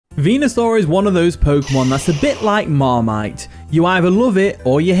Venusaur is one of those Pokemon that's a bit like Marmite. You either love it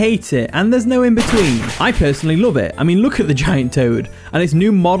or you hate it, and there's no in between. I personally love it. I mean, look at the giant toad, and its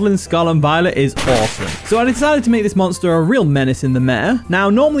new model in Scarlet Violet is awesome. So I decided to make this monster a real menace in the meta. Now,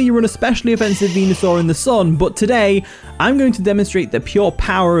 normally you run a specially offensive Venusaur in the sun, but today I'm going to demonstrate the pure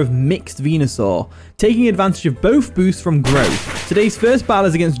power of mixed Venusaur, taking advantage of both boosts from growth. Today's first battle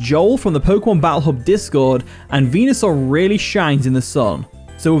is against Joel from the Pokemon Battle Hub Discord, and Venusaur really shines in the sun.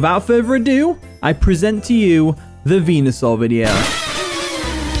 So without further ado, I present to you the Venusaur video.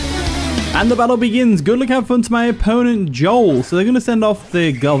 And the battle begins. Good luck, have fun to my opponent, Joel. So they're going to send off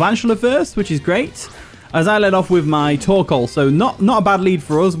the 𝗕𝗥𝗢𝗡 first, which is great. As I led off with my 𝗕𝗥𝗢𝗡. So not a bad lead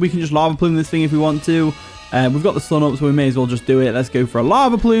for us. We can just Lava Plume this thing if we want to. We've got the sun up, so we may as well just do it. Let's go for a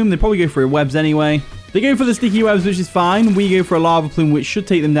Lava Plume. They probably go for webs anyway. They go for the sticky webs, which is fine. We go for a Lava Plume, which should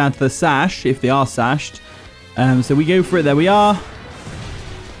take them down to the sash, if they are sashed. So we go for it. There we are.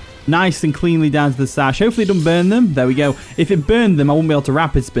 Nice and cleanly down to the sash. Hopefully it doesn't burn them. There we go. If it burned them, I wouldn't be able to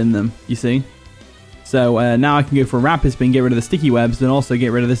rapid spin them, you see. So now I can go for a rapid spin, get rid of the sticky webs, and also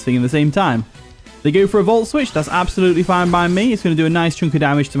get rid of this thing at the same time. They go for a Volt Switch. That's absolutely fine by me. It's going to do a nice chunk of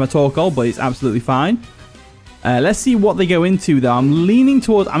damage to my 𝗕𝗥𝗢𝗡, but it's absolutely fine. Let's see what they go into, though.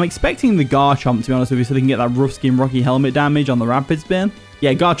 I'm expecting the 𝗕𝗥𝗢𝗡, to be honest with you, so they can get that Rough Skin Rocky Helmet damage on the rapid spin.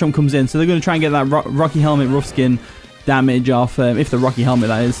 Yeah, 𝗕𝗥𝗢𝗡 comes in, so they're going to try and get that Rocky Helmet Rough Skin damage off, if the Rocky Helmet,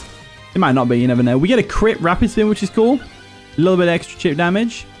 that is. It might not be, you never know. We get a crit rapid spin, which is cool. A little bit of extra chip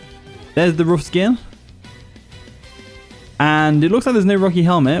damage. There's the Rough Skin. And it looks like there's no Rocky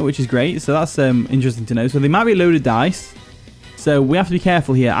Helmet, which is great. So that's interesting to know. So they might be loaded dice. So we have to be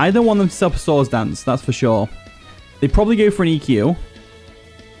careful here. I don't want them to set up a Swords Dance, that's for sure. They probably go for an EQ.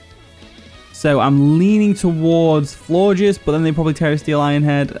 So I'm leaning towards Florges, but then they probably Terra Steel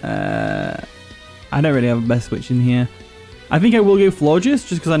Ironhead. I don't really have a best switch in here. I think I will go Florges,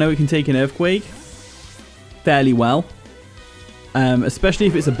 just because I know it can take an Earthquake fairly well. Especially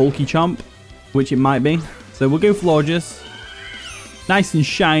if it's a bulky chomp, which it might be. So we'll go Florges. Nice and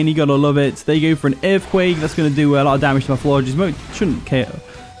shiny, gotta love it. They go for an Earthquake. That's going to do a lot of damage to my Florges. But it shouldn't care.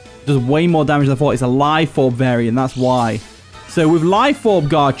 Does way more damage than I thought. It's a Life Orb variant, that's why. So with Life Orb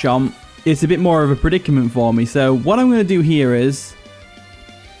𝗕𝗥𝗢𝗡, it's a bit more of a predicament for me. So what I'm going to do here is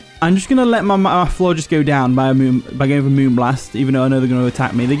I'm just going to let my Florges go down by going for Moonblast, even though I know they're going to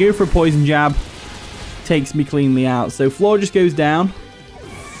attack me. They go for a Poison Jab. Takes me cleanly out. So Florges goes down.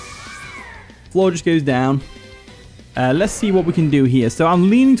 Florges goes down. Let's see what we can do here. So I'm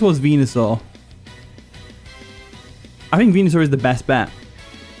leaning towards Venusaur. I think Venusaur is the best bet.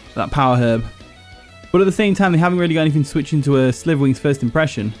 That Power Herb. But at the same time, they haven't really got anything to switch into a Slitherwing's first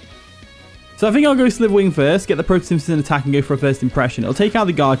impression. So I think I'll go Slitherwing first, get the Photosynthesis in attack and go for a first impression. It'll take out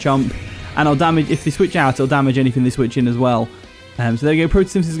the 𝗕𝗥𝗢𝗡, and I'll damage, if they switch out, it'll damage anything they switch in as well. So there we go,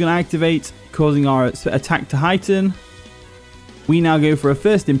 Photosynthesis is going to activate, causing our attack to heighten. We now go for a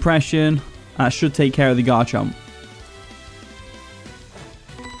first impression. That should take care of the 𝗕𝗥𝗢𝗡.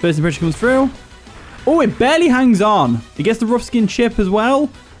 First impression comes through. Oh, it barely hangs on. It gets the Rough Skin chip as well.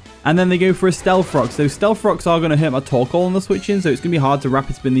 And then they go for a Stealth Rock. So Stealth Rocks are going to hurt my 𝗕𝗥𝗢𝗡 on the switch in, so it's going to be hard to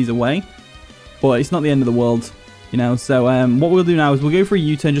rapid spin these away. But it's not the end of the world, you know. So what we'll do now is we'll go for a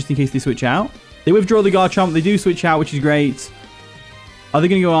U-turn just in case they switch out. They withdraw the 𝗕𝗥𝗢𝗡. They do switch out, which is great. Are they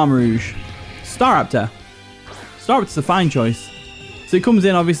going to go Armarouge? Staraptor. Staraptor's a fine choice. So it comes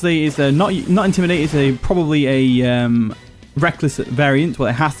in, obviously, it's not Intimidate. It's probably a Reckless variant. Well,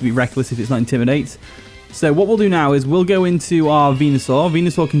 it has to be Reckless if it's not Intimidate. So what we'll do now is we'll go into our Venusaur.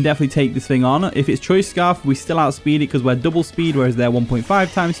 Venusaur can definitely take this thing on. If it's Choice Scarf, we still outspeed it because we're double speed, whereas they're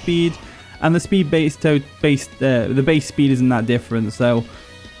 1.5 times speed. And the base speed isn't that different. So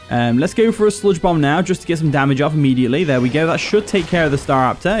let's go for a Sludge Bomb now just to get some damage off immediately. There we go. That should take care of the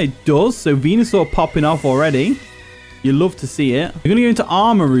Staraptor. It does. So Venusaur popping off already. You love to see it. We're going to go into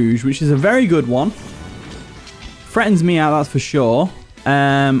Armarouge, which is a very good one. Threatens me out, that's for sure.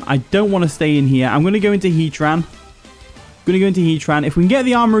 I don't want to stay in here. I'm going to go into Heatran. If we can get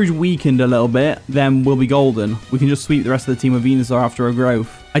the Armarouge weakened a little bit, then we'll be golden. We can just sweep the rest of the team with Venusaur after a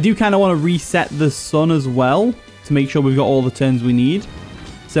growth. I do kind of want to reset the sun as well to make sure we've got all the turns we need.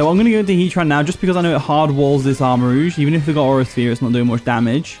 So I'm going to go into Heatran now just because I know it hard walls this Armarouge. Even if they've got Aura Sphere, it's not doing much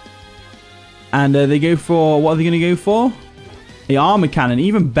damage. And they go for... What are they going to go for? The Armor Cannon.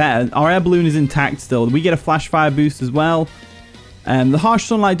 Even better. Our Air Balloon is intact still. We get a Flash Fire boost as well. The Harsh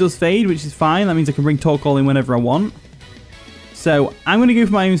Sunlight does fade, which is fine. That means I can bring 𝗕𝗥𝗢𝗡 in whenever I want. So I'm going to go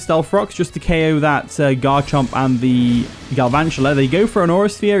for my own Stealth Rocks just to KO that 𝗕𝗥𝗢𝗡 and the 𝗕𝗥𝗢𝗡. They go for an Aura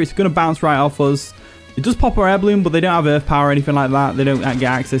Sphere. It's going to bounce right off us. It does pop our Air Balloon, but they don't have Earth Power or anything like that. They don't get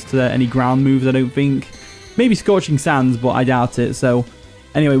access to any ground moves, I don't think. Maybe Scorching Sands, but I doubt it. So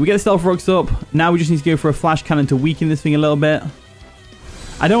Anyway, we get the Stealth Rocks up. Now we just need to go for a Flash Cannon to weaken this thing a little bit.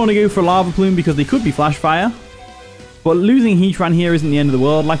 I don't want to go for a Lava Plume because they could be Flash Fire. But losing Heatran here isn't the end of the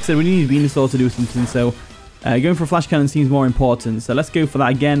world. Like I said, we need Venusaur to do something. So going for a Flash Cannon seems more important. So let's go for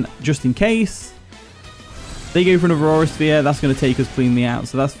that again, just in case. They go for another Aura Sphere. That's going to take us cleanly out.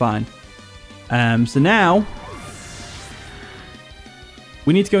 So that's fine. So now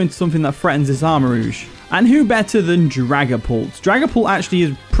we need to go into something that threatens this Armarouge. And who better than Dragapult? Dragapult actually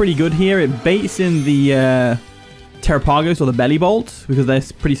is pretty good here. It baits in the Terrapagos or the Belly Bolt because they're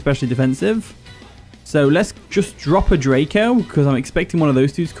pretty specially defensive. So let's just drop a Draco because I'm expecting one of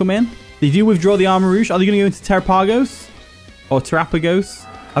those two to come in. They do withdraw the Armarouge. Are they going to go into Terrapagos? Or Terrapagos?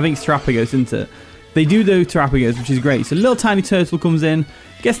 I think it's Terrapagos, isn't it? They do Terrapagos, which is great. So little tiny turtle comes in,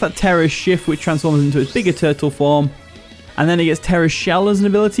 gets that Terra Shift, which transforms into its bigger turtle form. And then it gets Terra Shell as an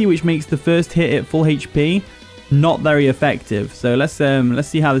ability, which makes the first hit at full HP not very effective. So let's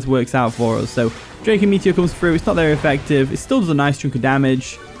see how this works out for us. So Draco Meteor comes through. It's not very effective. It still does a nice chunk of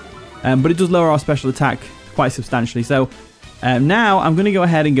damage. But it does lower our special attack quite substantially. So now I'm going to go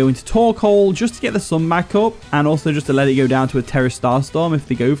ahead and go into Torkoal just to get the sun back up. And also just to let it go down to a Terra Starstorm if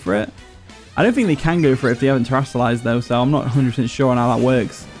they go for it. I don't think they can go for it if they haven't terrestrialized though. So I'm not 100% sure on how that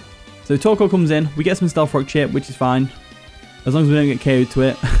works. So Torkoal comes in. We get some Stealth Rock chip, which is fine. As long as we don't get KO'd to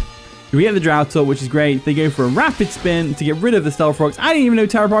it. We get the Drought up, which is great. They go for a Rapid Spin to get rid of the Stealth Rocks. I didn't even know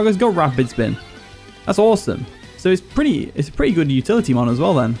Terrapagos got Rapid Spin. That's awesome. So it's a pretty good utility mon as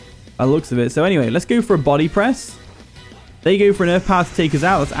well then. By the looks of it. So anyway, let's go for a Body Press. They go for an Earth Power to take us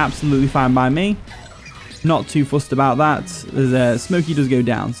out. That's absolutely fine by me. Not too fussed about that. Smokey does go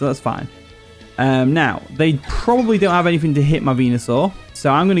down, so that's fine. Now, they probably don't have anything to hit my Venusaur. So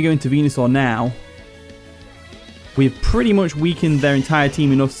I'm going to go into Venusaur now. We've pretty much weakened their entire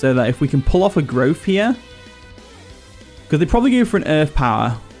team enough so that if we can pull off a growth here. Because they probably go for an Earth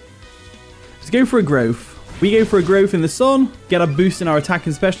Power. Let's go for a growth. We go for a growth in the sun. Get a boost in our attack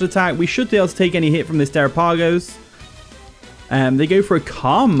and special attack. We should be able to take any hit from this Terrapagos. They go for a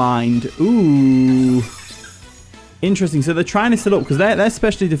Calm Mind. Ooh. Interesting. So they're trying to set up. Because they're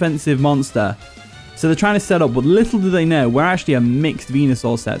specially defensive monster. So they're trying to set up. But little do they know, we're actually a mixed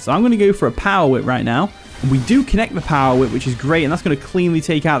Venusaur set. So I'm going to go for a Power Whip right now. We do connect the Power Whip, which is great, and that's going to cleanly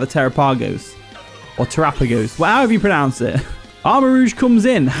take out the Terrapagos. Or Terrapagos, however you pronounce it. Armarouge comes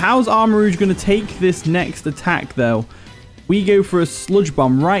in. How's Armarouge going to take this next attack, though? We go for a Sludge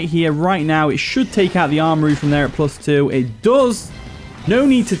Bomb right here, right now. It should take out the Armarouge from there at +2. It does. No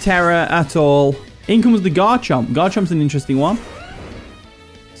need to Terra at all. In comes the Garchomp. Garchomp's an interesting one.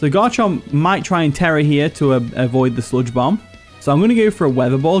 So Garchomp might try and Terra here to avoid the Sludge Bomb. So I'm going to go for a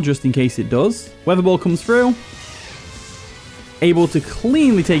Weather Ball just in case it does. Weather Ball comes through. Able to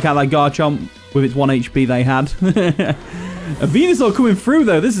cleanly take out that Garchomp with its 1 HP they had. A Venusaur coming through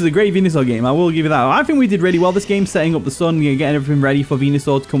though. This is a great Venusaur game. I will give you that. I think we did really well this game, setting up the sun, getting everything ready for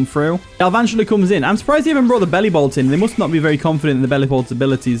Venusaur to come through. Galvantula comes in. I'm surprised they haven't brought the Belly Bolt in. They must not be very confident in the Belly Bolt's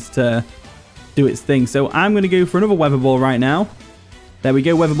abilities to do its thing. So I'm going to go for another Weather Ball right now. There we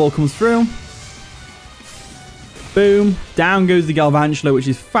go. Weather Ball comes through. Boom. Down goes the Galvantula, which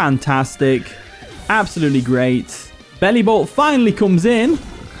is fantastic. Absolutely great. Belly Bolt finally comes in.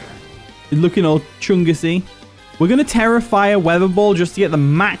 It's looking all chungusy. We're going to Terra-Fire Weather Ball just to get the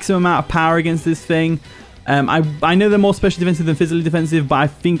maximum amount of power against this thing. I know they're more special defensive than physically defensive, but I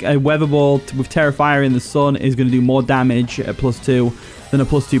think a Weather Ball with Terra-Fire in the sun is going to do more damage at +2 than a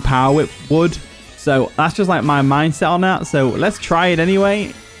 +2 Power Whip would. So that's just like my mindset on that. So let's try it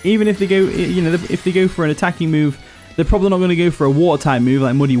anyway. Even if they go, if they go for an attacking move, they're probably not going to go for a water type move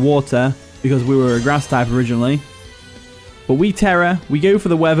like Muddy Water because we were a grass type originally. But we Terra, we go for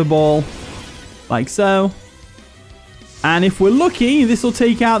the Weather Ball like so. And if we're lucky, this will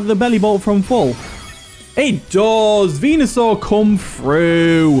take out the Belly Bolt from full. It does! Venusaur come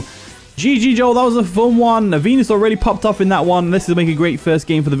through! GG Joel, that was a fun one. A Venusaur really popped off in that one. This will make a great first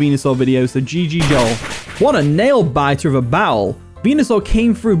game for the Venusaur video, so GG Joel. What a nail biter of a battle. Venusaur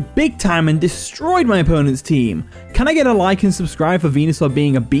came through big time and destroyed my opponent's team. Can I get a like and subscribe for Venusaur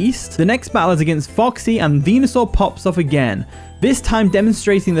being a beast? The next battle is against Foxy and Venusaur pops off again. This time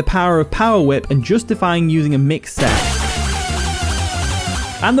demonstrating the power of Power Whip and justifying using a mixed set.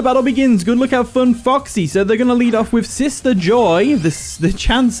 And the battle begins. Good luck, have fun, Foxy. So they're going to lead off with Sister Joy, the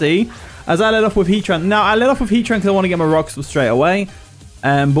Chansey, as I led off with Heatran. Now, I led off with Heatran because I want to get my rocks up straight away.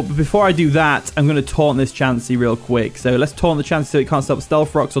 But before I do that, I'm going to taunt this Chansey real quick. So let's taunt the Chansey so it can't stop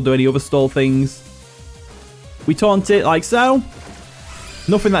Stealth Rocks or do any other stall things. We taunt it like so.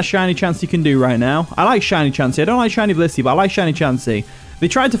 Nothing that Shiny Chansey can do right now. I like Shiny Chansey. I don't like Shiny Blissey, but I like Shiny Chansey. They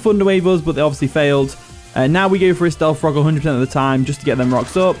tried to Thunder Wave us, but they obviously failed. Now we go for a Stealth Rock 100% of the time just to get them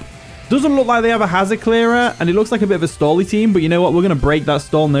rocks up. Doesn't look like they have a Hazard Clearer, and it looks like a bit of a stally team, but you know what? We're going to break that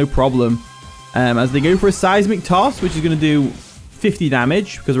stall, no problem. As they go for a Seismic Toss, which is going to do 50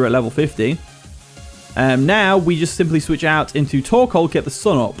 damage because we're at level 50. Now we just simply switch out into Torkoal, get the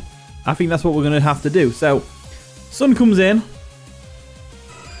sun up. I think that's what we're going to have to do. So, sun comes in.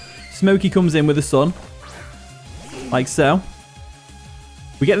 Smokey comes in with the sun. Like so.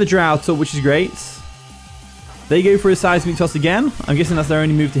 We get the Drought up, which is great. They go for a Seismic Toss again. I'm guessing that's their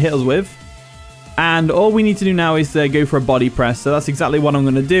only move to hit us with. And all we need to do now is go for a Body Press. So that's exactly what I'm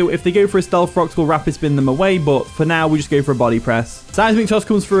going to do. If they go for a Stealth Rock, we'll Rapid Spin them away. But for now, we just go for a Body Press. Seismic Toss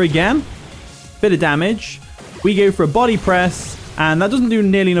comes through again. Bit of damage. We go for a Body Press. And that doesn't do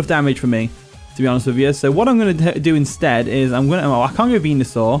nearly enough damage for me, to be honest with you. So what I'm going to do instead is I'm going to... Oh, I can't go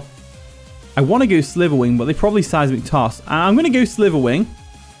Venusaur. I want to go Sliverwing, but they probably Seismic Toss. And I'm going to go Sliverwing.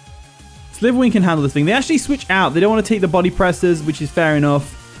 Sliverwing can handle this thing. They actually switch out. They don't want to take the Body Presses, which is fair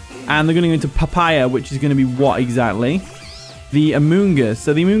enough. And they're going to go into Papaya, which is going to be what exactly? The Amoonguss.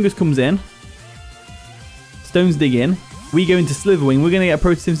 So the Amoonguss comes in. Stones dig in. We go into Sliverwing. We're going to get a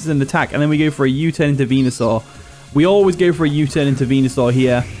Photosynthesis and attack. And then we go for a U-turn into Venusaur. We always go for a U-turn into Venusaur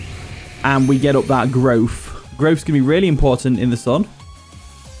here. And we get up that Growth. Growth's going to be really important in the sun.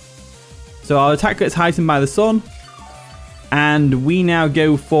 So our attack gets heightened by the sun. And we now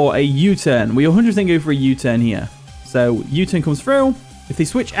go for a U-turn. We 100% go for a U-turn here. So U-turn comes through. If they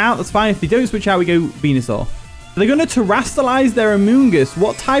switch out, that's fine. If they don't switch out, we go Venusaur. They're going to Terrastalize their Amoonguss.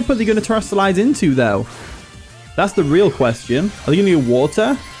 What type are they going to Terrastalize into, though? That's the real question. Are they going to go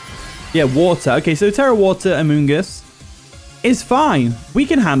Water? Yeah, Water. Okay, so Terra Water Amoonguss is fine. We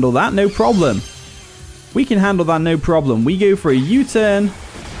can handle that, no problem. We can handle that, no problem. We go for a U-turn.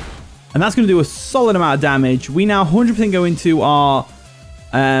 And that's going to do a solid amount of damage. We now 100% go into our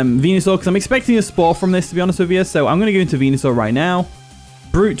Venusaur, because I'm expecting a Spore from this, to be honest with you. So I'm going to go into Venusaur right now.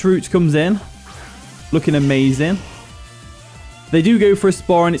 Brute Roots comes in. Looking amazing. They do go for a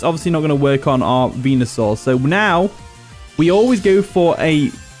Spore, and it's obviously not going to work on our Venusaur. So now, we always go for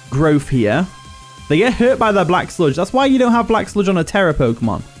a Growth here. They get hurt by their Black Sludge. That's why you don't have Black Sludge on a Terra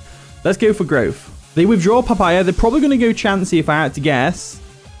Pokemon. Let's go for Growth. They withdraw Papaya. They're probably going to go Chansey if I had to guess.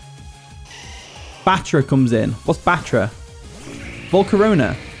 Batra comes in. What's Batra?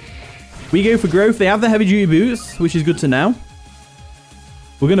 Volcarona. We go for Growth. They have the Heavy Duty Boots, which is good to know.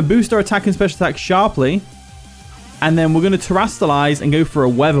 We're going to boost our attack and special attack sharply. And then we're going to Terrastalize and go for a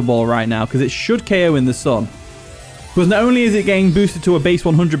Weather Ball right now, because it should KO in the sun. Because not only is it getting boosted to a base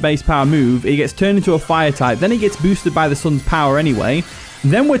 100 base power move, it gets turned into a Fire type. Then it gets boosted by the sun's power anyway.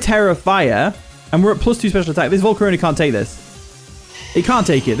 Then we're Terra Fire, and we're at +2 special attack. This Volcarona can't take this. It can't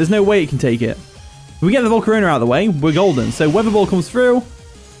take it. There's no way it can take it. If we get the Volcarona out of the way, we're golden. So Weather Ball comes through,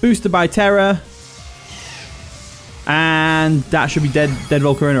 boosted by Terra. And that should be dead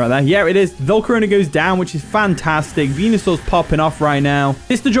Volcarona right there. Yeah, it is. Volcarona goes down, which is fantastic. Venusaur's popping off right now.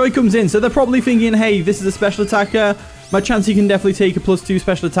 Mr. Joy comes in, so they're probably thinking, hey, this is a special attacker. My chance you can definitely take a +2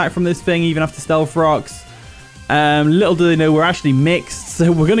 special attack from this thing, even after Stealth Rocks. Little do they know we're actually mixed.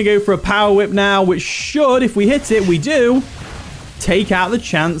 So we're going to go for a Power Whip now, which should, if we hit it, we do, take out the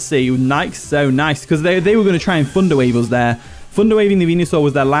Chansey. Nice, so nice. Because they were going to try and Thunder Wave us there. Thunder Waving the Venusaur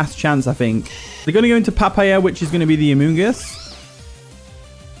was their last chance, I think. They're going to go into Papaya, which is going to be the Amoonguss.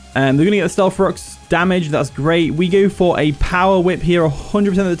 They're going to get the Stealth Rocks damage. That's great. We go for a Power Whip here 100%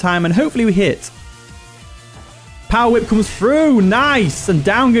 of the time, and hopefully we hit. Power Whip comes through. Nice. And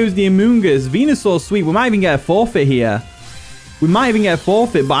down goes the Amoonguss. Venusaur, sweet. We might even get a forfeit here. We might even get a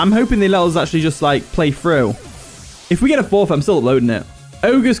forfeit, but I'm hoping they let us actually just, like, play through. If we get a forfeit, I'm still uploading it.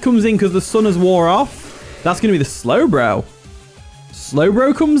 Ogres comes in because the sun has wore off. That's going to be the Slowbro.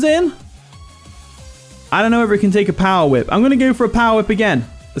 Slowbro comes in. I don't know if it can take a Power Whip. I'm going to go for a Power Whip again.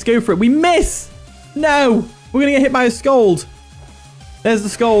 Let's go for it. We miss. No. We're going to get hit by a Scold. There's the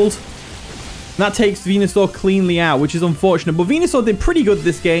Scold. That takes Venusaur cleanly out, which is unfortunate. But Venusaur did pretty good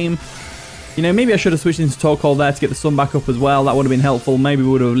this game. You know, maybe I should have switched into Torkoal there to get the sun back up as well. That would have been helpful. Maybe we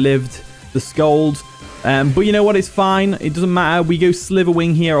would have lived the Scold. But you know what? It's fine. It doesn't matter. We go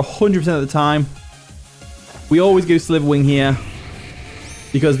Sliverwing here 100% of the time. We always go Sliverwing here.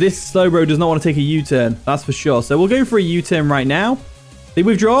 Because this Slowbro does not want to take a U-turn. That's for sure. So we'll go for a U-turn right now. They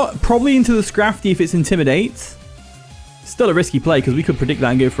withdraw. Probably into the Scrafty if it's Intimidate. Still a risky play because we could predict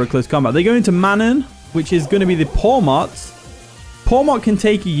that and go for a close combat. They go into Manon, which is going to be the Pawmot. Pawmot can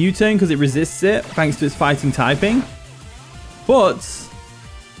take a U-turn because it resists it thanks to its fighting typing. But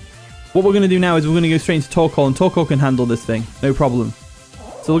what we're going to do now is we're going to go straight into Torkoal, and Torkoal can handle this thing. No problem.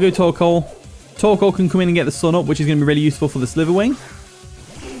 So we'll go Torkoal. Torkoal can come in and get the sun up, which is going to be really useful for the Sliverwing.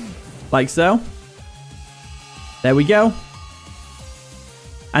 Like so. There we go.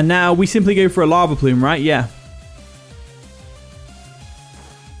 And now we simply go for a lava plume, right? Yeah.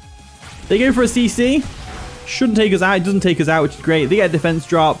 They go for a CC. Shouldn't take us out. It doesn't take us out, which is great. They get a defense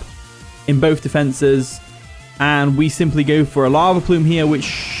drop in both defenses. And we simply go for a lava plume here, which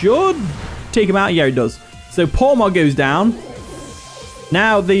should take him out. Yeah, it does. So Portmog goes down.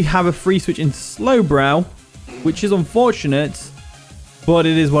 Now they have a free switch into Slowbro, which is unfortunate, but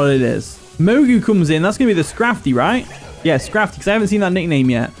it is what it is. Mogu comes in. That's going to be the Scrafty, right? Yeah, Scrafty, because I haven't seen that nickname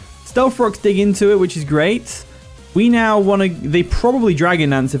yet. Stealth Rocks dig into it, which is great. We now want to... They probably Dragon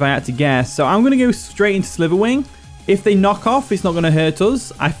Dance, if I had to guess. So I'm going to go straight into Sliverwing. If they knock off, it's not going to hurt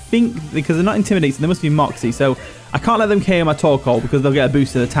us. I think, because they're not intimidating, they must be Moxie. So I can't let them KO my Torkoal, because they'll get a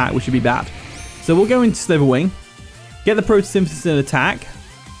boosted attack, which would be bad. So we'll go into Sliverwing. Get the Photosynthesis and attack,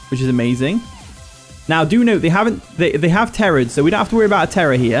 which is amazing. Now, do note, they have Terrors, so we don't have to worry about a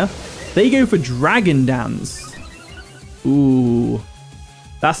Terror here. They go for Dragon Dance. Ooh,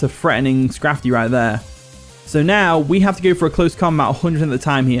 that's a threatening Scrafty right there. So now we have to go for a close combat 100% of the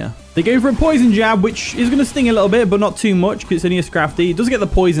time here. They go for a Poison Jab, which is going to sting a little bit, but not too much because it's only a Scrafty. It does get the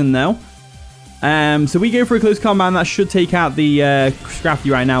poison though. So we go for a close combat, and that should take out the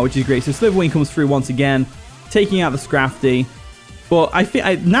Scrafty right now, which is great. So Sliverwing comes through once again, taking out the Scrafty. But I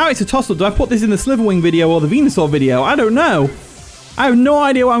think now it's a toss-up. Do I put this in the Sliverwing video or the Venusaur video? I don't know. I have no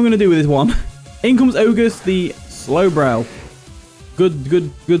idea what I'm going to do with this one. In comes August, the Slowbro.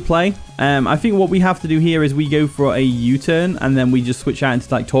 Good play. I think what we have to do here is we go for a U-turn, and then we just switch out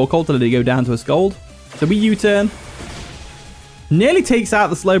into like Torkoal to let it go down to a Scold. So we U-turn. Nearly takes out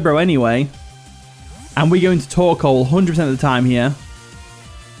the Slowbro anyway. And we go into Torkoal 100% of the time here.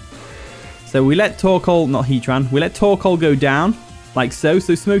 So we let Torkoal, not Heatran, we let Torkoal go down like so.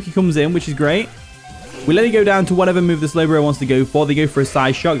 So Smokey comes in, which is great. We let it go down to whatever move the Slowbro wants to go for. They go for a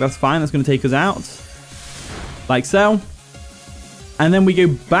Side Shock. That's fine. That's going to take us out. Like so. And then we go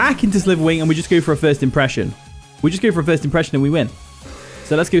back into Sliverwing and we just go for a first impression. We just go for a first impression and we win.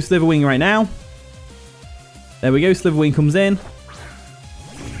 So let's go Sliverwing right now. There we go. Sliverwing comes in.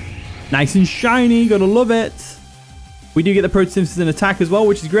 Nice and shiny. Gotta love it. We do get the Photosynthesis and attack as well,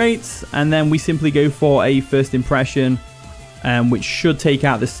 which is great. And then we simply go for a first impression, which should take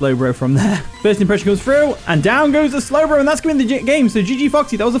out this Slowbro from there. First impression comes through and down goes the Slowbro, and that's going to be the game. So GG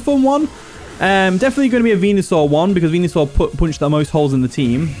Foxy, that was a fun one. Definitely going to be a Venusaur one because Venusaur punched the most holes in the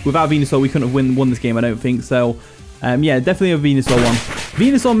team. Without Venusaur, we couldn't have won this game, I don't think. So, yeah, definitely a Venusaur one.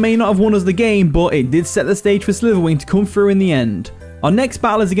 Venusaur may not have won us the game, but it did set the stage for Sliverwing to come through in the end. Our next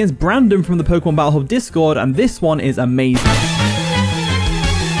battle is against Brandon from the Pokemon Battle Hub Discord, and this one is amazing.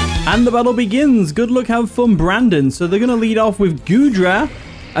 And the battle begins. Good luck, have fun, Brandon. So they're going to lead off with Goodra,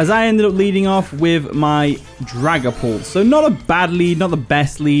 as I ended up leading off with my Dragapult. So not a bad lead, not the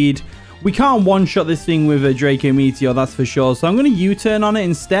best lead. We can't one-shot this thing with a Draco Meteor, that's for sure. So I'm going to U-turn on it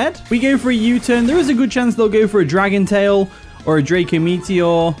instead. We go for a U-turn. There is a good chance they'll go for a Dragon Tail or a Draco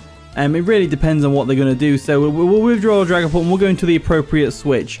Meteor. It really depends on what they're going to do. So we'll withdraw a Dragapult and we'll go into the appropriate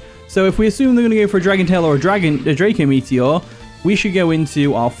switch. So if we assume they're going to go for a Dragon Tail or a Draco Meteor, we should go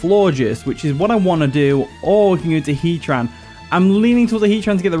into our Florges, which is what I want to do. Or we can go into Heatran. I'm leaning towards the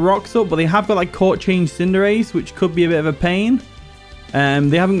Heatran to get the rocks up, but they have got like Court Change Cinderace, which could be a bit of a pain.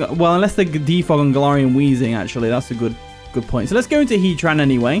 They haven't got, well, unless they defog on Galarian Weezing, actually. That's a good point. So let's go into Heatran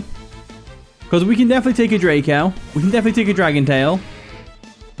anyway. Because we can definitely take a Draco. We can definitely take a Dragon Tail.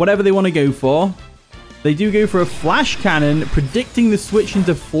 Whatever they want to go for. They do go for a Flash Cannon, predicting the switch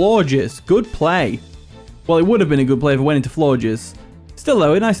into Florges. Good play. Well, it would have been a good play if it went into Florges. Still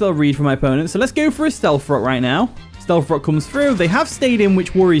though, a nice little read from my opponent. So let's go for a Stealth Rock right now. Stealth Rock comes through. They have stayed in,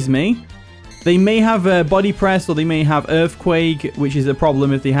 which worries me. They may have a Body Press or they may have Earthquake, which is a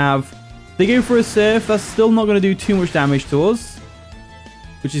problem if they have. They go for a Surf. That's still not going to do too much damage to us,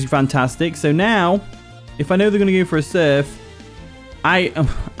 which is fantastic. So now, if I know they're going to go for a Surf, I'm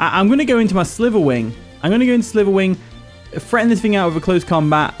going to go into my Sliverwing. I'm going to go into Sliverwing, threaten this thing out with a close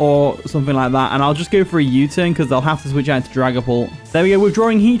combat or something like that, and I'll just go for a U-turn because they'll have to switch out to Dragapult. There we go.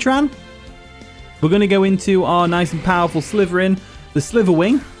 Withdrawing Heatran. We're going to go into our nice and powerful Sliverin, the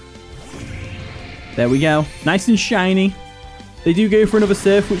Sliverwing. There we go. Nice and shiny. They do go for another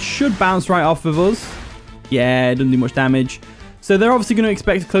Surf, which should bounce right off of us. Yeah, it doesn't do much damage. So they're obviously going to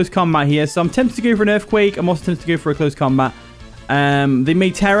expect a close combat here. So I'm tempted to go for an Earthquake. I'm also tempted to go for a close combat. They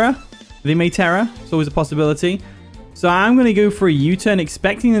may Terra. It's always a possibility. So I'm going to go for a U-turn,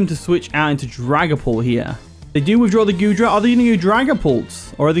 expecting them to switch out into Dragapult here. They do withdraw the Goodra. Are they going to go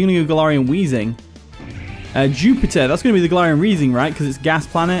Dragapult? Or are they going to go Galarian Weezing? Jupiter. That's going to be the Galarian Weezing, right? Because it's Gas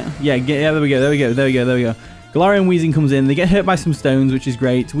Planet. Yeah, there we go. Galarian Weezing comes in. They get hit by some stones, which is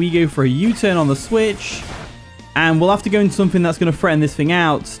great. We go for a U-turn on the switch. And we'll have to go into something that's going to threaten this thing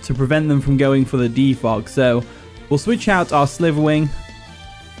out to prevent them from going for the defog. So we'll switch out our Slitherwing.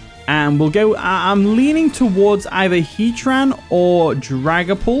 And we'll go... I'm leaning towards either Heatran or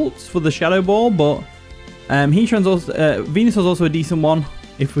Dragapult for the Shadow Ball. But Heatran's also... Venusaur's also a decent one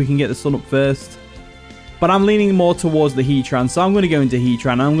if we can get the sun up first. But I'm leaning more towards the Heatran. So I'm going to go into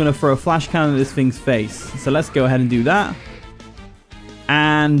Heatran. And I'm going to throw a Flash Cannon at this thing's face. So let's go ahead and do that.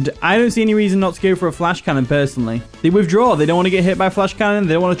 And I don't see any reason not to go for a Flash Cannon, personally. They withdraw. They don't want to get hit by Flash Cannon.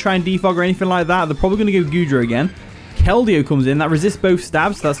 They don't want to try and defog or anything like that. They're probably going to go Goodra again. Keldeo comes in. That resists both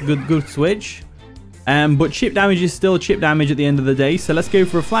stabs. So that's a good switch. But chip damage is still chip damage at the end of the day. So let's go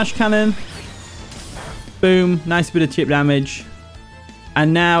for a Flash Cannon. Boom. Nice bit of chip damage.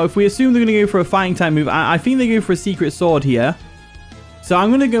 And now, if we assume they're going to go for a fighting type move, I think they go for a Secret Sword here. So I'm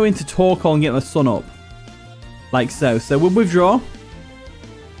going to go into Torkoal and get my sun up. Like so. So we'll withdraw.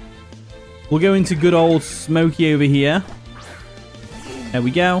 We'll go into good old Smokey over here. There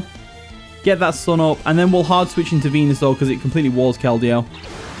we go. Get that sun up. And then we'll hard switch into Venusaur because it completely walls Keldeo.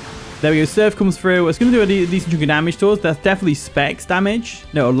 There we go. Surf comes through. It's going to do a decent chunk of damage to us. That's definitely Specs damage.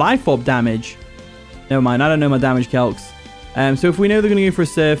 No, Life Orb damage. Never mind. I don't know my damage calcs. So if we know they're going to go for a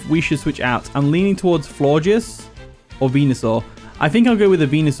Surf, we should switch out. I'm leaning towards Florges or Venusaur. I think I'll go with a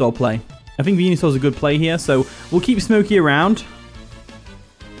Venusaur play. I think Venusaur's a good play here. So we'll keep Smokey around.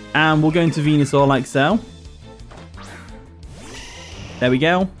 And we'll go into Venusaur like so. There we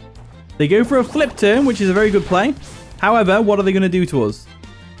go. They go for a Flip Turn, which is a very good play. However, what are they going to do to us?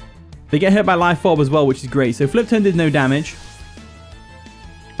 They get hit by Life Orb as well, which is great. So Flip Turn did no damage.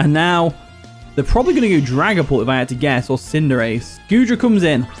 And now, they're probably going to go Dragapult if I had to guess, or Cinderace. Goodra comes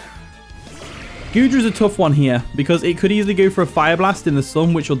in. Goodra's a tough one here, because it could easily go for a Fire Blast in the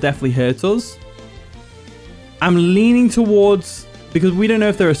sun, which will definitely hurt us. I'm leaning towards... because we don't know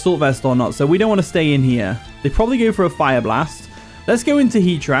if they're Assault Vest or not, so we don't want to stay in here. They probably go for a Fire Blast. Let's go into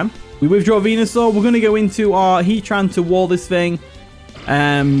Heatran. We withdraw Venusaur. We're going to go into our Heatran to wall this thing.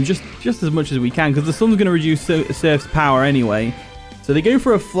 Just as much as we can, because the sun's going to reduce Surf's power anyway. So they go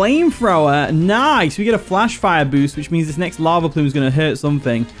for a Flamethrower. Nice! We get a Flash Fire boost, which means this next Lava Plume is going to hurt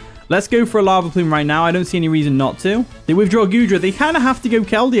something. Let's go for a Lava Plume right now. I don't see any reason not to. They withdraw Goodra. They kind of have to go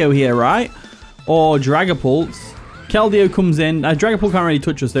Keldeo here, right? Or Dragapult. Keldeo comes in. Dragapult can't really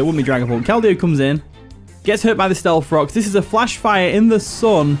touch us, so it wouldn't be Dragapult. Keldeo comes in. Gets hurt by the Stealth Rocks. This is a Flash Fire in the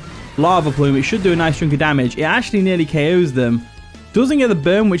sun. Lava Plume. It should do a nice chunk of damage. It actually nearly KOs them. Doesn't get the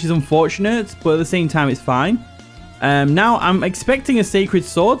burn, which is unfortunate, but at the same time, it's fine. Now, I'm expecting a Sacred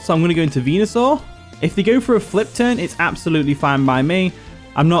Sword, so I'm going to go into Venusaur. If they go for a Flip Turn, it's absolutely fine by me.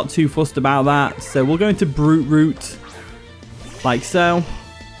 I'm not too fussed about that. So we'll go into Brute Root. Like so.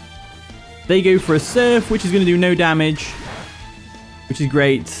 They go for a Surf, which is going to do no damage. Which is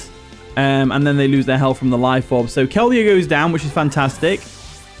great. And then they lose their health from the Life Orb. So Keldeo goes down, which is fantastic.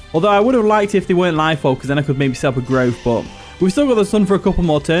 Although I would have liked it if they weren't Life Orb, because then I could maybe set up a Growth. But we've still got the sun for a couple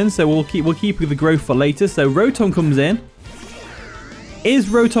more turns, so we'll keep the Growth for later. So Rotom comes in. Is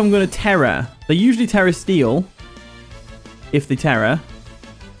Rotom going to Terra? They usually Terra Steel. If they Terra.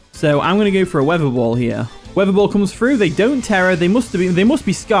 So I'm going to go for a Weather Ball here. Weather Ball comes through. They don't Terra. They must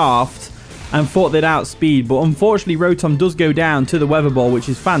be Scarfed and thought they'd outspeed. But unfortunately, Rotom does go down to the Weather Ball, which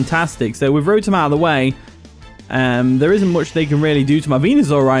is fantastic. So with Rotom out of the way, there isn't much they can really do to my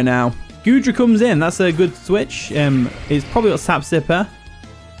Venusaur right now. Goodra comes in. That's a good switch. It's probably got Sap Sipper.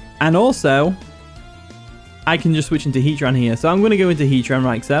 And also, I can just switch into Heatran here. So I'm going to go into Heatran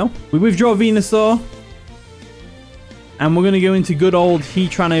like so. We withdraw Venusaur. And we're going to go into good old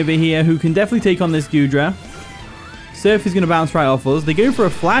Heatran over here, who can definitely take on this Goodra. Surf is going to bounce right off us. They go for a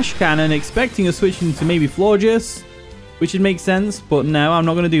Flash Cannon, expecting a switch into maybe Florges, which would make sense. But no, I'm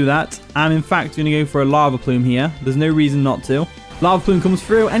not going to do that. I'm in fact going to go for a Lava Plume here. There's no reason not to. Lava Plume comes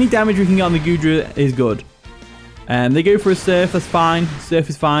through. Any damage we can get on the Goodra is good. They go for a Surf. That's fine. Surf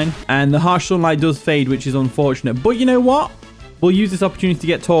is fine. And the Harsh Sunlight does fade, which is unfortunate. But you know what? We'll use this opportunity to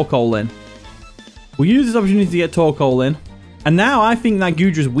get Torkoal in. And now I think that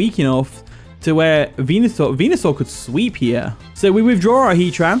Goodra's weak enough to where Venusaur could sweep here. So we withdraw our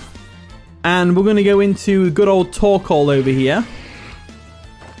Heatran. And we're going to go into good old Torkoal over here.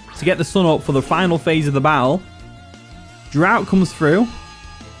 To get the sun up for the final phase of the battle. Drought comes through.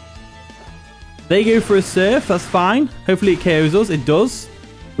 They go for a Surf. That's fine. Hopefully it KOs us. It does.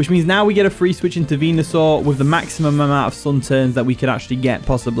 Which means now we get a free switch into Venusaur with the maximum amount of sun turns that we could actually get,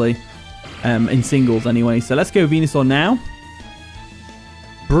 possibly. In singles anyway. So let's go Venusaur now.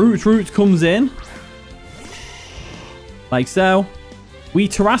 Brute Root comes in. Like so. We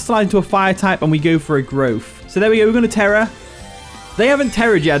Terrestrialize into a Fire type and we go for a Growth. So there we go. We're going to Terra. They haven't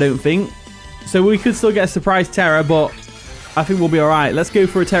Terra'd yet, I don't think. So we could still get a surprise Terra, but I think we'll be alright. Let's go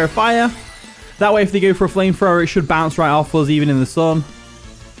for a Terra Fire. That way, if they go for a Flamethrower, it should bounce right off us, even in the sun.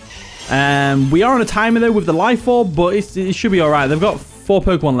 We are on a timer, though, with the Life Orb, but it should be alright. They've got 4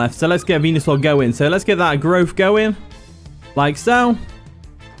 Pokemon left, so let's get Venusaur going. So let's get that growth going, like so.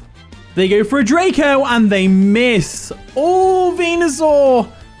 They go for a Draco, and they miss. Oh,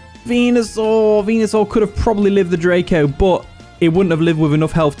 Venusaur! Venusaur could have probably lived the Draco, but it wouldn't have lived with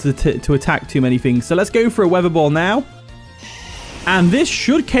enough health to attack too many things. So let's go for a Weather Ball now. And this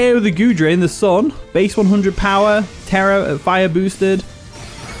should KO the Goodra in the sun. Base 100 power, Terra Fire boosted.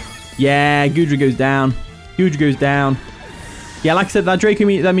 Yeah, Goodra goes down. Goodra goes down. Yeah, like I said, that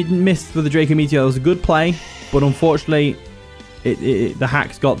missed with the Draco Meteor. That was a good play, but unfortunately, the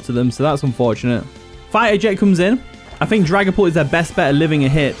hacks got to them, so that's unfortunate. Fighter Jet comes in. I think Dragapult is their best bet at living a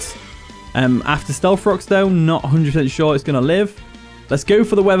hit. After Stealth Rocks, though, not 100% sure it's going to live. Let's go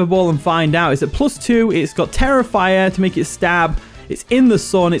for the Weather Ball and find out. It's at +2. It's got Terra Fire to make it stab. It's in the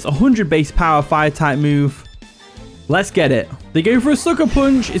sun. It's 100 base power Fire type move. Let's get it. They go for a Sucker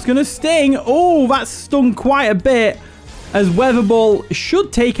Punch. It's going to sting. Oh, that stung quite a bit. As Weather Ball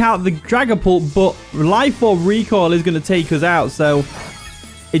should take out the Dragapult, but Life Orb Recoil is going to take us out. So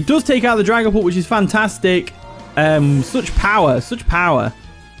it does take out the Dragapult, which is fantastic. Such power.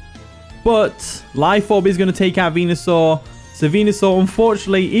 But Life Orb is going to take out Venusaur. So Venusaur,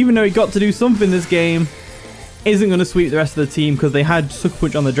 unfortunately, even though it got to do something this game, isn't going to sweep the rest of the team because they had Sucker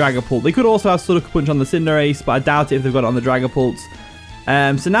Punch on the Dragapult. They could also have Sucker Punch on the Cinderace, but I doubt it if they've got it on the Dragapult.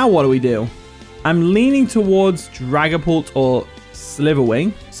 So now what do? I'm leaning towards Dragapult or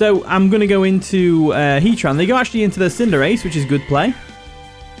Slitherwing. So I'm going to go into Heatran. They go actually into the Cinderace, which is good play.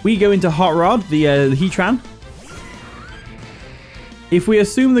 We go into Hot Rod, the Heatran. If we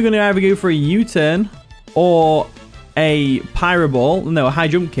assume they're going to either go for a U-turn or a Pyro Ball, no, a High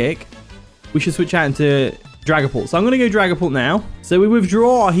Jump Kick, we should switch out into Dragapult. So I'm going to go Dragapult now. So we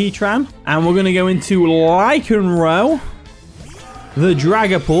withdraw our Heatran, and we're going to go into Lycanrow, the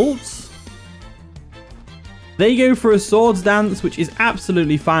Dragapult. They go for a Swords Dance, which is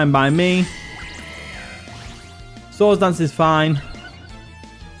absolutely fine by me. Swords Dance is fine.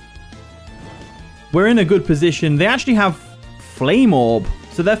 We're in a good position. They actually have Flame Orb.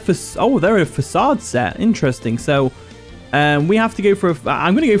 So they're a Facade set. Interesting. So we have to go for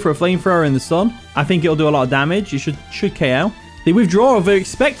I'm going to go for a Flamethrower in the sun. I think it'll do a lot of damage. It should KO. They withdraw. They're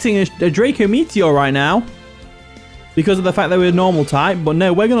expecting a Draco Meteor right now because of the fact that we're normal type. But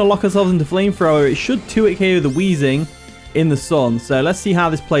no, we're going to lock ourselves into Flamethrower. It should 2-hit KO the Weezing in the sun. So let's see how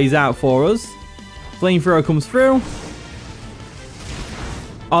this plays out for us. Flamethrower comes through.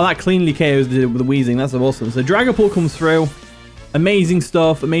 Oh, that cleanly KOs the Weezing. That's awesome. So Dragapult comes through. Amazing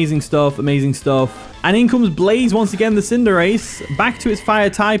stuff, amazing stuff, amazing stuff. And in comes Blaze once again, the Cinderace. Back to its fire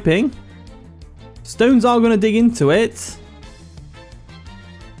typing. Stones are going to dig into it.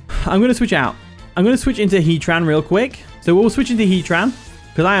 I'm going to switch out. I'm going to switch into Heatran real quick. So we'll switch into Heatran,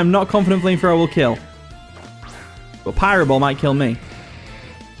 because I am not confident Flamethrower will kill. But Pyro Ball might kill me.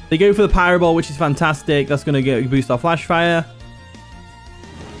 They go for the Pyro Ball, which is fantastic. That's going to boost our Flash Fire.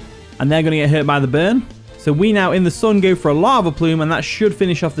 And they're going to get hurt by the burn. So we now in the sun go for a Lava Plume, and that should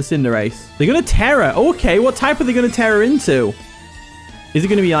finish off the Cinderace. They're going to Terra. Okay, what type are they going to Terra into? Is it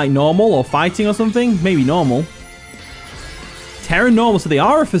going to be like normal or fighting or something? Maybe normal. Terra normal, so they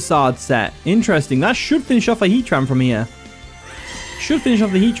are a Facade set. Interesting. That should finish off a Heatran from here. Should finish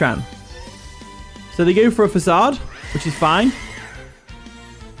off the Heatran. So they go for a Facade, which is fine.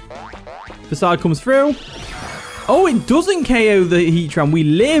 Facade comes through. Oh, it doesn't KO the Heatran. We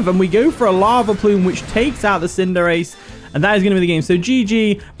live, and we go for a Lava Plume, which takes out the Cinderace. And that is going to be the game. So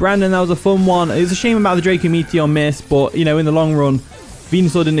GG, Brandon, that was a fun one. It's a shame about the Draco Meteor miss, but, you know, in the long run,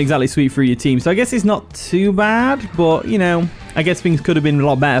 Venusaur didn't exactly sweep through your team. So I guess it's not too bad, but, you know, I guess things could have been a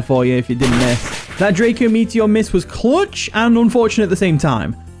lot better for you if you didn't miss. That Draco Meteor miss was clutch and unfortunate at the same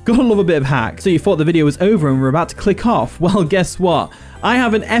time. Gotta love a bit of hack. So you thought the video was over and we're about to click off. Well, guess what? I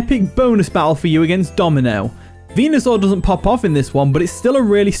have an epic bonus battle for you against Domino. Venusaur doesn't pop off in this one, but it's still a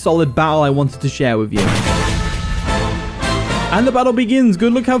really solid battle I wanted to share with you. And the battle begins.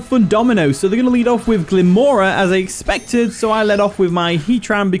 Good luck, have fun, Domino. So they're going to lead off with Glimmora as I expected. So I led off with my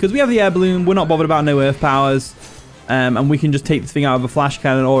Heatran because we have the Air Balloon. We're not bothered about no Earth powers. And we can just take the thing out of a Flash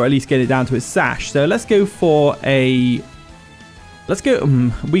Cannon or at least get it down to its Sash. So let's go for a... Let's go...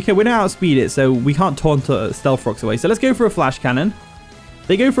 we're now outspeed it, so we can't taunt Stealth Rocks away. So let's go for a Flash Cannon.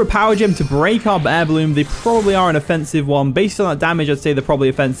 They go for a Power Gem to break our Air Balloon. They probably are an offensive one. Based on that damage, I'd say they're probably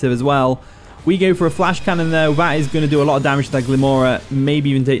offensive as well. We go for a Flash Cannon though. That is going to do a lot of damage to that Glimmora. Maybe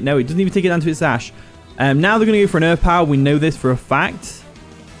even take... No, it doesn't even take it down to its Sash. Now they're going to go for an Earth Power. We know this for a fact.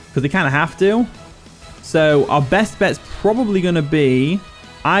 because they kind of have to. So our best bet's probably going to be,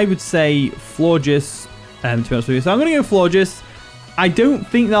 I would say, Florges. To be honest with you. So I'm going to go Florges. I don't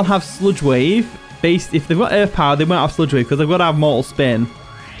think they'll have Sludge Wave. If they've got Earth Power, they won't have Sludge Wave because they've got to have Mortal Spin.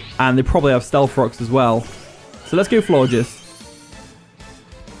 And they probably have Stealth Rocks as well. So let's go Florges.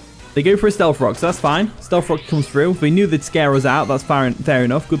 They go for a Stealth Rock, so that's fine. Stealth Rock comes through. If they knew they'd scare us out, that's fair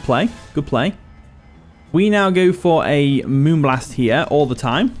enough. Good play. Good play. We now go for a Moonblast here all the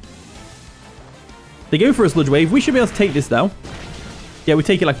time. They go for a Sludge Wave. We should be able to take this, though. Yeah, we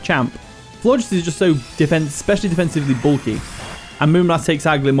take it like a champ. Florges is just so especially defensively bulky. And Moonblast takes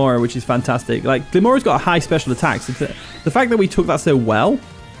out Glimmora, which is fantastic. Like, Glimmora's got a high special attack. So the fact that we took that so well,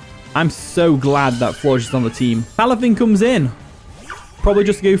 I'm so glad that Florges is on the team. Palafin comes in. Probably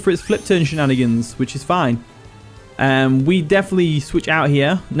just go for its flip turn shenanigans, which is fine. We definitely switch out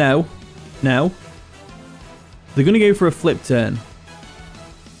here. No. No. They're going to go for a flip turn.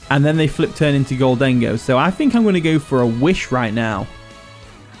 And then they flip turn into Gholdengo. So I think I'm going to go for a Wish right now.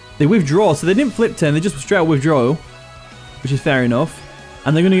 They withdraw. So they didn't flip turn. They just straight up withdraw. Which is fair enough.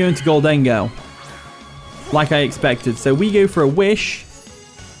 And they're going to go into Gholdengo. Like I expected. So we go for a Wish.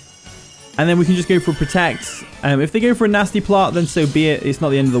 And then we can just go for Protect. If they go for a Nasty Plot, then so be it. It's not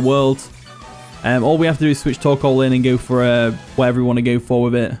the end of the world. All we have to do is switch Torkoal in and go for whatever we want to go for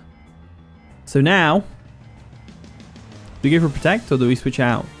with it. So now, do we go for Protect or do we switch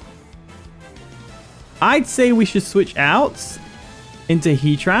out? I'd say we should switch out into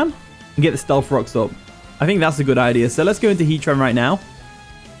Heatran and get the Stealth Rocks up. I think that's a good idea. So let's go into Heatran right now.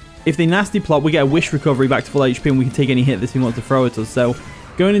 If they Nasty Plot, we get a Wish Recovery back to full HP and we can take any hit this thing wants to throw at us. So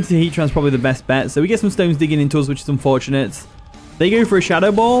going into Heatran is probably the best bet. So we get some stones digging into us, which is unfortunate. They go for a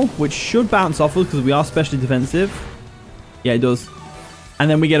Shadow Ball, which should bounce off us because we are specially defensive. Yeah, it does. And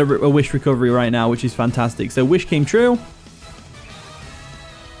then we get a Wish Recovery right now, which is fantastic. So Wish came true.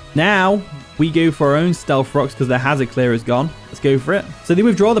 Now we go for our own Stealth Rocks because their Hazard Clear is gone. Let's go for it. So they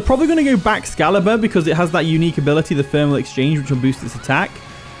withdraw. They're probably going to go back Excalibur because it has that unique ability, the Thermal Exchange, which will boost its attack.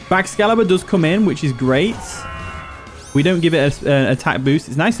 Back Excalibur does come in, which is great. We don't give it an attack boost.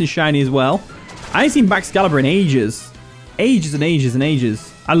 It's nice and shiny as well. I ain't seen Back Excalibur in ages. Ages and ages and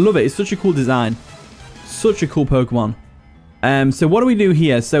ages. I love it. It's such a cool design. Such a cool Pokemon. So what do we do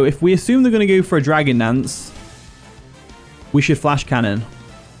here? So if we assume they're going to go for a Dragon Dance, we should Flash Cannon.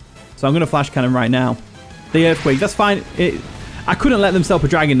 So I'm going to Flash Cannon right now. The Earthquake, that's fine. I couldn't let them set up a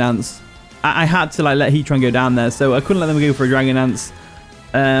Dragon Dance. I had to let Heatran go down there. So I couldn't let them go for a Dragon Dance.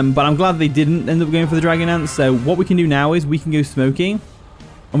 But I'm glad they didn't end up going for the Dragon Dance. So what we can do now is we can go Smoking.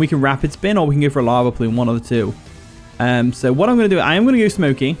 And we can Rapid Spin or we can go for a Lava Plume. One of the two. So what I'm going to do, I am going to go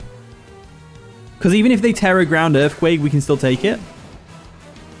Smoking. Because even if they Terra Ground Earthquake, we can still take it.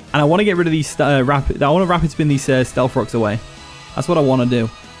 And I want to get rid of these I want to Rapid Spin these Stealth Rocks away. That's what I want to do.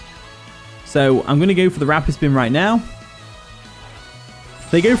 So I'm going to go for the Rapid Spin right now.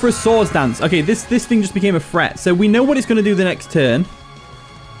 They go for a Swords Dance. Okay, this thing just became a threat. So we know what it's going to do the next turn.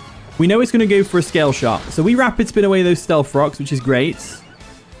 We know it's going to go for a Scale Shot. So we Rapid Spin away those Stealth Rocks, which is great.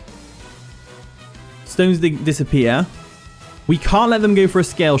 Stones disappear. We can't let them go for a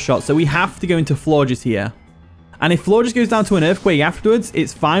Scale Shot, so we have to go into Florges here. And if Florges goes down to an Earthquake afterwards,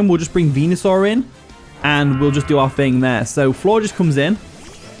 it's fine. We'll just bring Venusaur in, and we'll just do our thing there. So Florges comes in.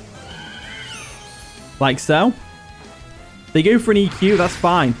 Like so. They go for an EQ, that's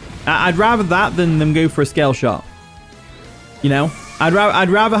fine. I'd rather that than them go for a Scale Shot. You know? I'd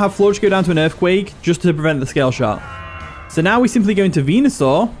rather have Florges go down to an Earthquake just to prevent the Scale Shot. So now we simply go into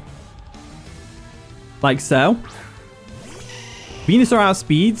Venusaur. Like so. Venusaur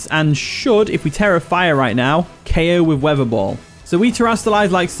outspeeds and should, if we Terra Fire right now, KO with Weather Ball. So we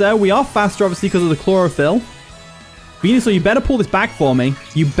Terrastallize like so. We are faster, obviously, because of the Chlorophyll. Venusaur, you better pull this back for me.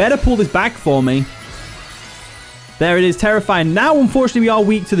 You better pull this back for me. There it is, terrifying. Now, unfortunately, we are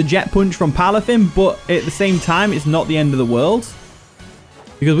weak to the Jet Punch from Palafin, but at the same time, it's not the end of the world.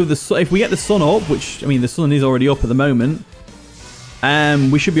 Because with the if we get the sun up, which, I mean, the sun is already up at the moment,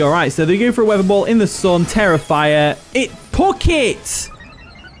 we should be all right. So they go for a Weather Ball in the sun, Terrifier. It took it!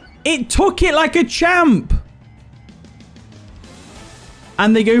 It took it like a champ!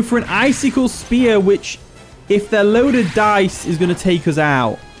 And they go for an Icicle Spear, which, if they're loaded dice, is going to take us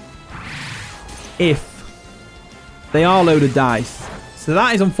out. If they are loaded dice. So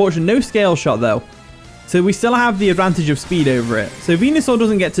that is unfortunate. No Scale Shot, though. So we still have the advantage of speed over it. So Venusaur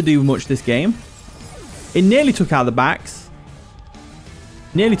doesn't get to do much this game. It nearly took out the backs.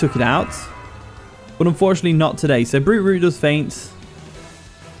 Nearly took it out. But unfortunately not today. So Brute Root does faint.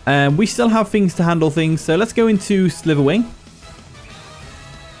 We still have things to handle things. So let's go into Slitherwing.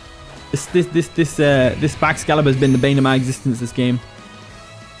 This Back Excalibur has been the bane of my existence this game.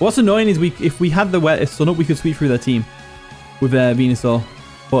 What's annoying is if we had the sun up, we could sweep through their team with Venusaur.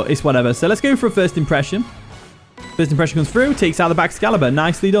 But it's whatever. So let's go for a first impression. First impression comes through, takes out the Baxcalibur.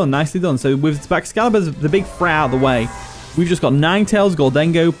 Nicely done, nicely done. So with Baxcalibur's the big threat out of the way, we've just got Ninetales,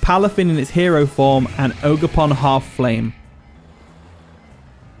 Gholdengo, Palafin in its hero form, and Ogerpon Half Flame.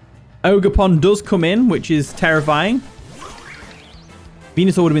 Ogerpon does come in, which is terrifying.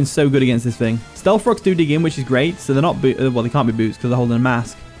 Venusaur would have been so good against this thing. Stealth Rocks do dig in, which is great. So they're not, well, they can't be boots because they're holding a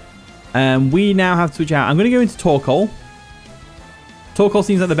mask. We now have to switch out. I'm going to go into Torkoal. Torkoal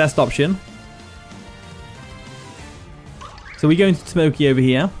seems like the best option. So we go into Smokey over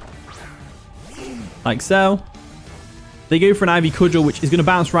here. Like so. They go for an Ivy Cudgel, which is going to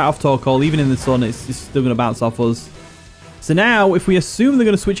bounce right off Torkoal. Even in the sun, it's still going to bounce off us. So now, if we assume they're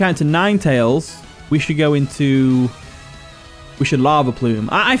going to switch out into Ninetales, we should go into... We should Lava Plume.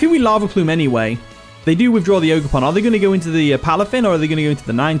 I think we Lava Plume anyway. They do withdraw the Ogerpon. Are they going to go into the Palafin, or are they going to go into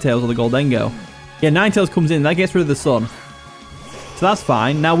the Ninetales or the Gholdengo? Yeah, Ninetales comes in. That gets rid of the sun. So that's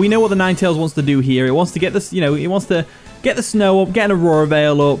fine. Now, we know what the Ninetales wants to do here. It wants to get this, it wants to get the snow up, get an Aurora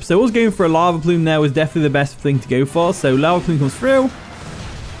Veil up. So us going for a Lava Plume there was definitely the best thing to go for. So Lava Plume comes through.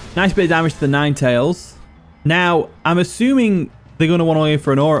 Nice bit of damage to the Ninetales. Now, I'm assuming they're going to want to go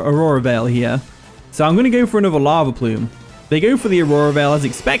for an Aurora Veil here. So I'm going to go for another Lava Plume. They go for the Aurora Veil as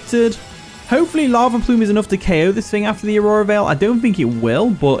expected. Hopefully Lava Plume is enough to KO this thing after the Aurora Veil. I don't think it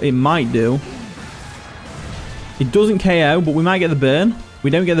will, but it might do. It doesn't KO, but we might get the burn. We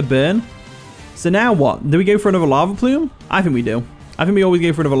don't get the burn. So now what? Do we go for another Lava Plume? I think we do. I think we always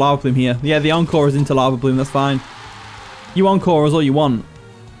go for another Lava Plume here. Yeah, the Encore is into Lava Plume. That's fine. You Encore is all you want.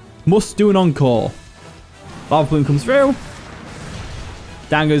 Must do an Encore. Lava Plume comes through.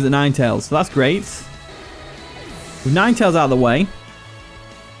 Down goes the Ninetales. So that's great. With Ninetales out of the way,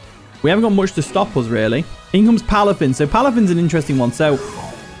 we haven't got much to stop us, really. In comes Palafin. So Palafin's an interesting one. So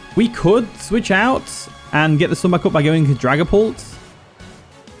we could switch out and get the sun back up by going to Dragapult.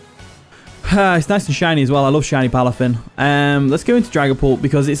 It's nice and shiny as well. I love shiny Palafin. Let's go into Dragapult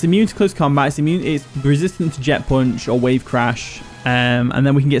because it's immune to close combat. It's resistant to Jet Punch or Wave Crash. And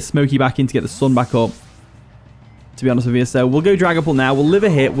then we can get Smokey back in to get the sun back up, to be honest with you. So we'll go Dragapult now. We'll live a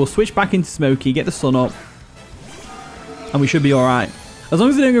hit. We'll switch back into Smokey, get the sun up, and we should be alright. As long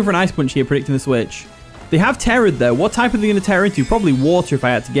as they don't go for an Ice Punch here, predicting the switch. They have Terrored, though. What type are they going to Terror into? Probably Water, if I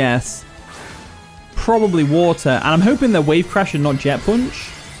had to guess. Probably Water. And I'm hoping they're Wave Crash and not Jet Punch.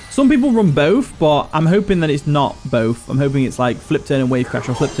 Some people run both, but I'm hoping that it's not both. I'm hoping it's like Flip Turn and Wave Crash,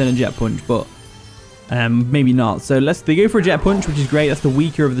 or Flip Turn and Jet Punch, but maybe not. So they go for a Jet Punch, which is great. That's the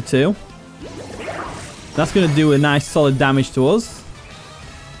weaker of the two. That's going to do a nice solid damage to us.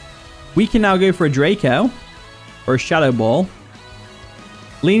 We can now go for a Draco. Or a Shadow Ball.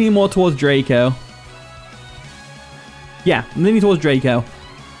 Leaning more towards Draco. Yeah, I'm leaning towards Draco.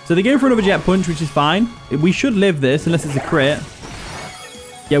 So they go for another Jet Punch, which is fine. We should live this, unless it's a crit.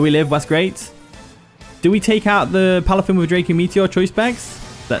 Yeah, we live. That's great. Do we take out the Palafin with Draco Meteor Choice Specs?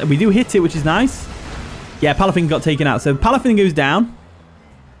 We do hit it, which is nice. Yeah, Palafin got taken out. So Palafin goes down,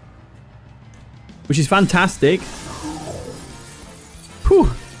 which is fantastic. Whew.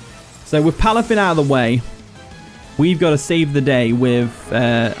 So with Palafin out of the way, we've got to save the day with...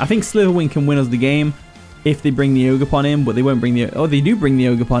 I think Slitherwing can win us the game if they bring the Ogerpon in, but they won't bring the... Oh, they do bring the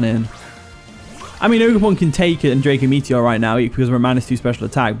Ogerpon in. I mean, Ogerpon can take it and Draco Meteor right now because we're a -2 special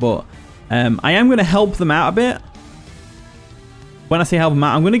attack, but I am going to help them out a bit. When I say help them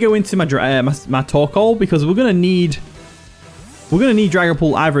out, I'm going to go into my Torkoal because we're going to need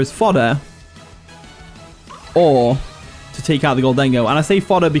Dragapult either as fodder or to take out the Gholdengo. And I say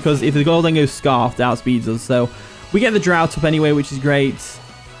fodder because if the Gholdengo's scarfed, it outspeeds us. So we get the Drought up anyway, which is great.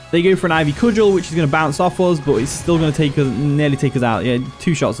 They go for an Ivy Cudgel, which is going to bounce off us, but it's still going to nearly take us out. Yeah,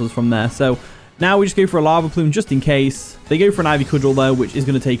 2 shots us from there. So now we just go for a Lava Plume just in case. They go for an Ivy Cudgel though, which is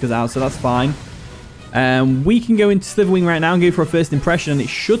going to take us out, so that's fine. We can go into Slitherwing right now and go for a first impression, and it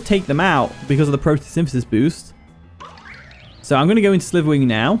should take them out because of the Photosynthesis boost. So I'm going to go into Slitherwing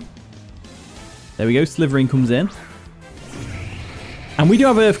now. There we go, Slithering comes in. And we do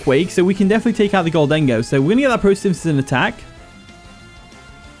have Earthquake, so we can definitely take out the Gholdengo. So we're going to get that Photosynthesis in attack.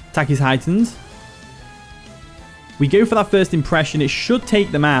 Attack is heightened. We go for that first impression. It should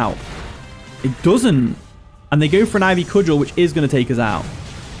take them out. It doesn't. And they go for an Ivy Cudgel, which is going to take us out.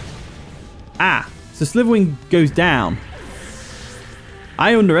 Ah, so Slitherwing goes down.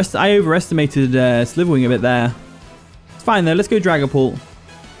 I overestimated Slitherwing a bit there. It's fine though. Let's go Dragapult.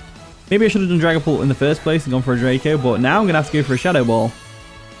 Maybe I should have done Dragapult in the first place and gone for a Draco, but now I'm going to have to go for a Shadow Ball.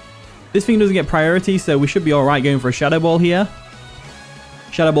 This thing doesn't get priority, so we should be alright going for a Shadow Ball here.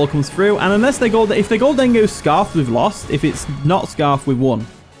 Shadow Ball comes through, and unless if the Gholdengo's scarfed, we've lost. If it's not scarfed, we've won.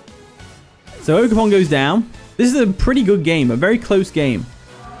 So Ogerpon goes down. This is a pretty good game. A very close game.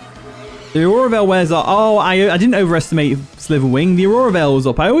 The Aurora Veil wears off. Oh, I didn't overestimate Slitherwing. The Aurora Veil was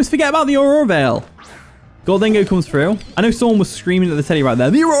up. I always forget about the Aurora Veil. Gholdengo comes through. I know someone was screaming at the telly right there.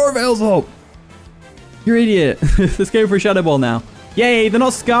 The Aurora Veil's up. You're an idiot. Let's go for a Shadow Ball now. Yay, they're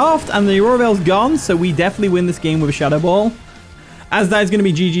not scarfed and the Aurora Veil's gone. So we definitely win this game with a Shadow Ball. As that is going to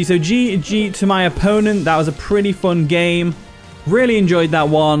be GG. So GG to my opponent. That was a pretty fun game. Really enjoyed that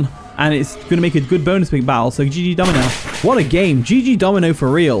one. And it's going to make a good bonus pick battle. So GG Domino. What a game. GG Domino for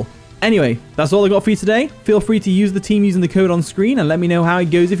real. Anyway, that's all I got for you today. Feel free to use the team using the code on screen and let me know how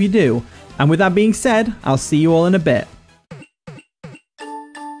it goes if you do. And with that being said, I'll see you all in a bit.